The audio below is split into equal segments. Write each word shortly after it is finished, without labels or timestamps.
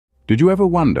Did you ever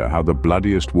wonder how the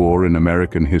bloodiest war in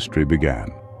American history began?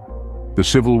 The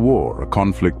Civil War, a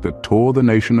conflict that tore the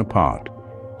nation apart,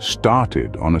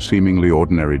 started on a seemingly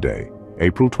ordinary day,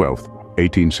 April 12,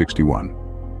 1861.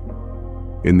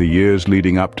 In the years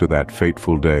leading up to that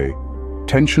fateful day,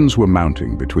 tensions were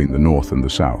mounting between the North and the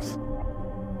South.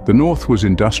 The North was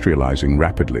industrializing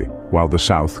rapidly, while the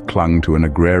South clung to an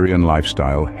agrarian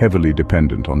lifestyle heavily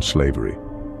dependent on slavery.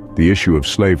 The issue of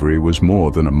slavery was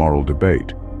more than a moral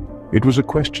debate. It was a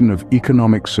question of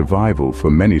economic survival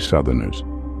for many Southerners.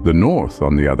 The North,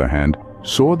 on the other hand,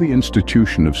 saw the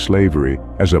institution of slavery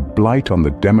as a blight on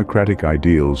the democratic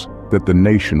ideals that the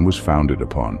nation was founded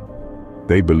upon.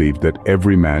 They believed that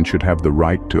every man should have the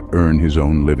right to earn his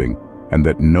own living, and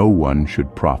that no one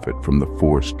should profit from the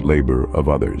forced labor of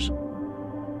others.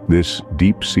 This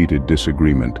deep-seated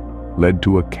disagreement led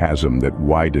to a chasm that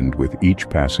widened with each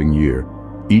passing year,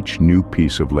 each new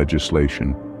piece of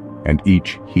legislation, and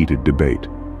each heated debate.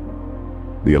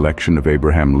 The election of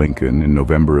Abraham Lincoln in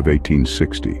November of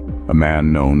 1860, a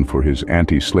man known for his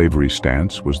anti-slavery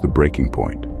stance, was the breaking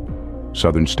point.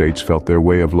 Southern states felt their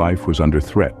way of life was under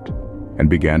threat and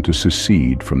began to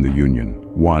secede from the Union,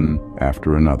 one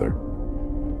after another.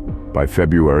 By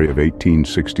February of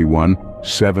 1861,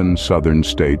 7 Southern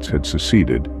states had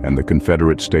seceded, and the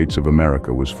Confederate States of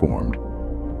America was formed.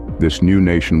 This new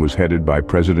nation was headed by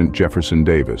President Jefferson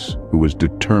Davis, who was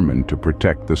determined to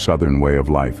protect the Southern way of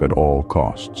life at all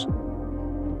costs.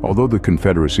 Although the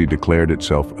Confederacy declared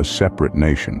itself a separate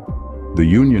nation, the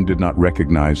Union did not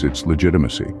recognize its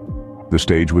legitimacy. The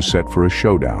stage was set for a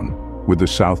showdown, with the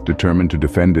South determined to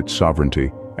defend its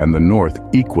sovereignty and the North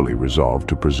equally resolved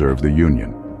to preserve the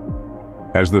Union.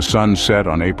 As the sun set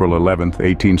on April 11,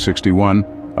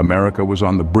 1861, America was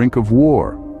on the brink of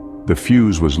war. The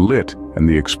fuse was lit and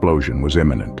the explosion was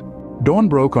imminent. Dawn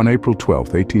broke on April 12,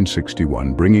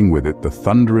 1861, bringing with it the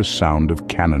thunderous sound of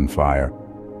cannon fire.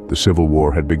 The Civil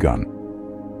War had begun.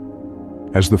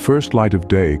 As the first light of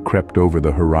day crept over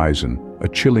the horizon, a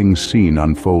chilling scene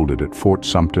unfolded at Fort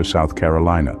Sumter, South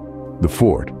Carolina. The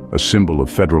fort, a symbol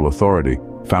of federal authority,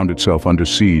 found itself under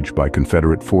siege by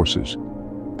Confederate forces.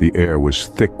 The air was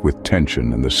thick with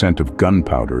tension and the scent of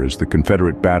gunpowder as the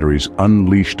Confederate batteries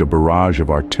unleashed a barrage of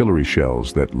artillery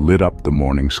shells that lit up the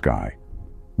morning sky.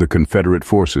 The Confederate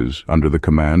forces, under the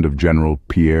command of General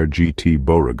Pierre G.T.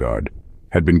 Beauregard,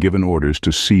 had been given orders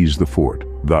to seize the fort,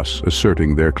 thus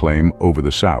asserting their claim over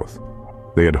the South.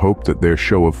 They had hoped that their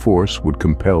show of force would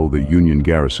compel the Union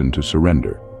garrison to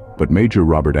surrender, but Major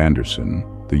Robert Anderson,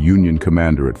 the Union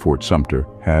commander at Fort Sumter,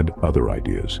 had other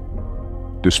ideas.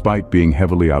 Despite being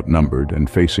heavily outnumbered and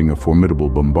facing a formidable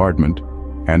bombardment,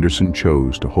 Anderson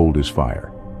chose to hold his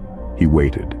fire. He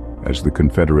waited as the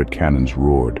Confederate cannons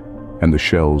roared and the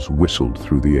shells whistled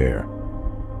through the air.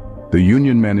 The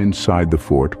Union men inside the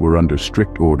fort were under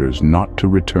strict orders not to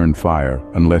return fire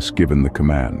unless given the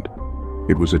command.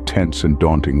 It was a tense and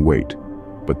daunting wait,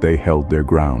 but they held their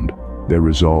ground, their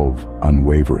resolve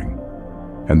unwavering.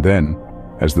 And then,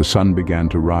 as the sun began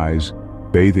to rise,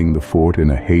 bathing the fort in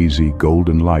a hazy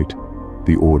golden light,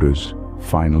 the orders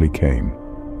finally came.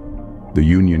 The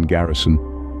Union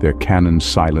garrison, their cannons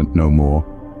silent no more,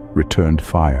 returned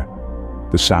fire.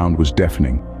 The sound was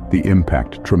deafening, the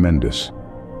impact tremendous.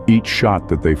 Each shot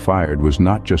that they fired was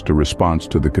not just a response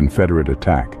to the Confederate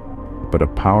attack, but a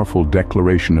powerful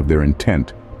declaration of their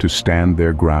intent to stand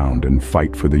their ground and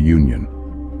fight for the Union.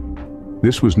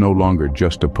 This was no longer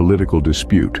just a political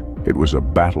dispute, it was a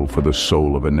battle for the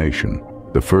soul of a nation.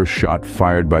 The first shot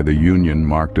fired by the Union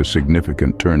marked a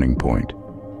significant turning point.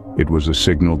 It was a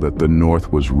signal that the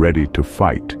North was ready to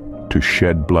fight, to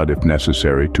shed blood if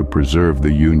necessary, to preserve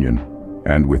the Union.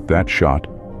 And with that shot,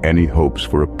 any hopes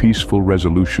for a peaceful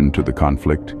resolution to the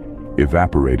conflict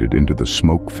evaporated into the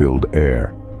smoke-filled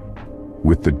air.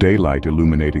 With the daylight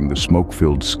illuminating the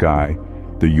smoke-filled sky,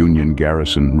 the Union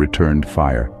garrison returned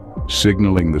fire,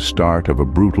 signaling the start of a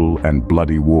brutal and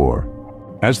bloody war.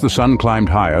 As the sun climbed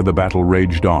higher, the battle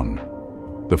raged on.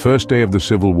 The first day of the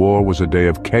Civil War was a day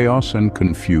of chaos and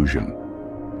confusion.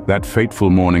 That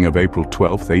fateful morning of April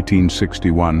 12,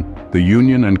 1861, the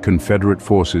Union and Confederate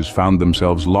forces found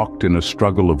themselves locked in a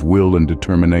struggle of will and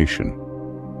determination.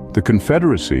 The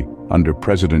Confederacy, under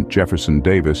President Jefferson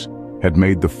Davis, had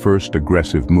made the first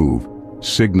aggressive move,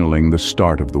 signaling the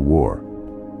start of the war.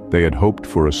 They had hoped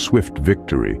for a swift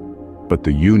victory, but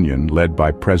the Union, led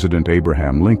by President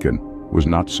Abraham Lincoln, was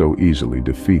not so easily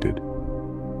defeated.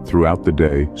 Throughout the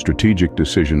day, strategic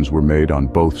decisions were made on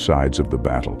both sides of the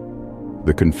battle.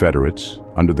 The Confederates,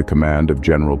 under the command of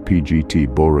General P.G.T.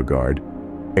 Beauregard,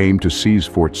 aimed to seize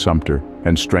Fort Sumter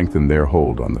and strengthen their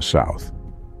hold on the South.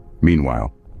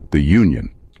 Meanwhile, the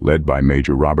Union, led by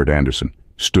Major Robert Anderson,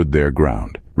 stood their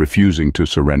ground, refusing to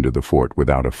surrender the fort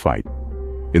without a fight.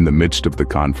 In the midst of the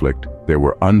conflict, there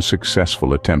were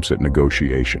unsuccessful attempts at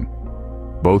negotiation.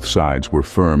 Both sides were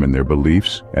firm in their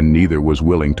beliefs, and neither was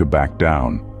willing to back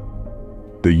down.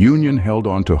 The Union held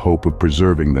on to hope of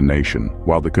preserving the nation,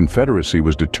 while the Confederacy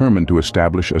was determined to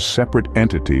establish a separate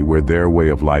entity where their way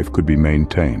of life could be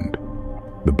maintained.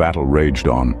 The battle raged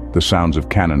on, the sounds of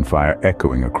cannon fire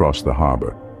echoing across the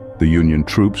harbor. The Union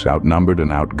troops, outnumbered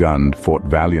and outgunned, fought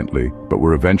valiantly, but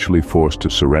were eventually forced to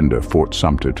surrender Fort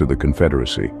Sumter to the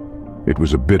Confederacy. It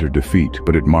was a bitter defeat,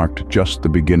 but it marked just the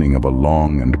beginning of a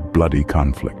long and bloody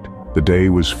conflict. The day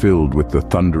was filled with the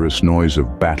thunderous noise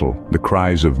of battle, the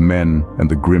cries of men, and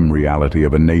the grim reality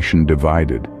of a nation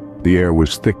divided. The air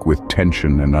was thick with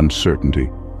tension and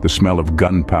uncertainty, the smell of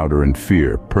gunpowder and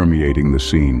fear permeating the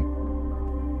scene.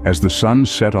 As the sun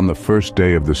set on the first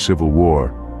day of the Civil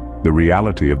War, the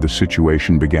reality of the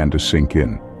situation began to sink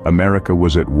in. America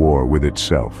was at war with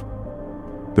itself.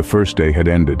 The first day had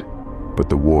ended, but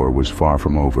the war was far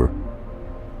from over.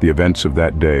 The events of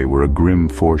that day were a grim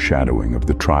foreshadowing of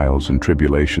the trials and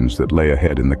tribulations that lay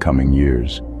ahead in the coming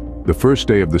years. The first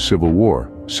day of the Civil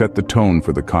War set the tone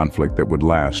for the conflict that would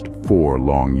last 4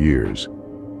 long years.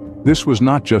 This was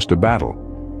not just a battle.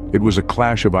 It was a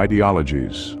clash of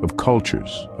ideologies, of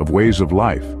cultures, of ways of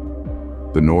life.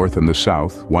 The North and the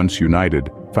South, once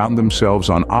united, found themselves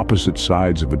on opposite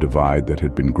sides of a divide that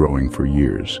had been growing for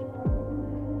years.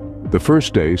 The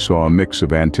first day saw a mix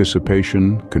of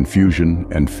anticipation, confusion,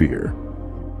 and fear.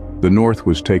 The North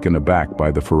was taken aback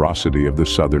by the ferocity of the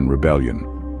Southern rebellion,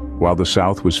 while the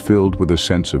South was filled with a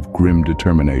sense of grim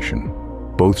determination.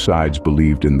 Both sides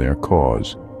believed in their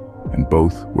cause, and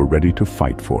both were ready to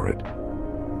fight for it.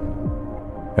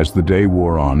 As the day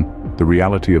wore on, the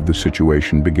reality of the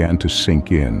situation began to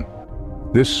sink in.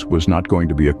 This was not going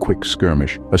to be a quick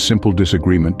skirmish, a simple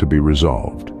disagreement to be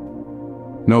resolved.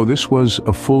 No, this was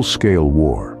a full-scale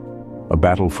war, a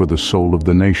battle for the soul of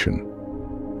the nation.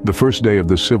 The first day of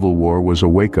the Civil War was a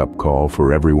wake-up call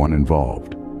for everyone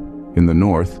involved. In the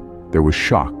North, there was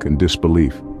shock and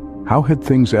disbelief. How had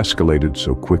things escalated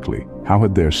so quickly? How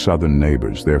had their Southern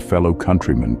neighbors, their fellow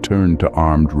countrymen, turned to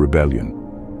armed rebellion?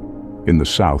 In the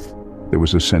South, there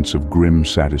was a sense of grim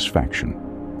satisfaction.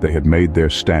 They had made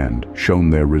their stand, shown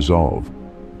their resolve,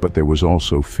 but there was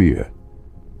also fear.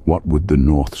 What would the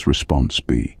North's response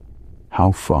be?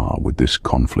 How far would this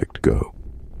conflict go?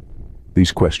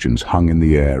 These questions hung in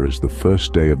the air as the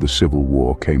first day of the Civil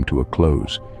War came to a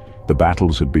close. The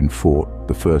battles had been fought,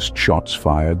 the first shots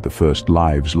fired, the first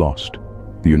lives lost.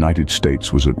 The United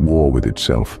States was at war with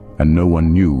itself, and no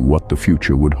one knew what the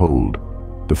future would hold.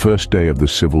 The first day of the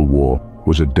Civil War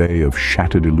was a day of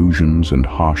shattered illusions and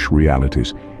harsh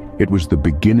realities. It was the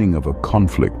beginning of a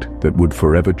conflict that would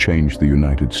forever change the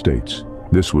United States.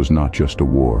 This was not just a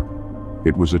war.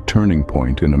 It was a turning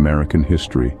point in American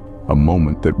history, a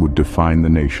moment that would define the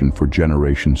nation for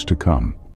generations to come.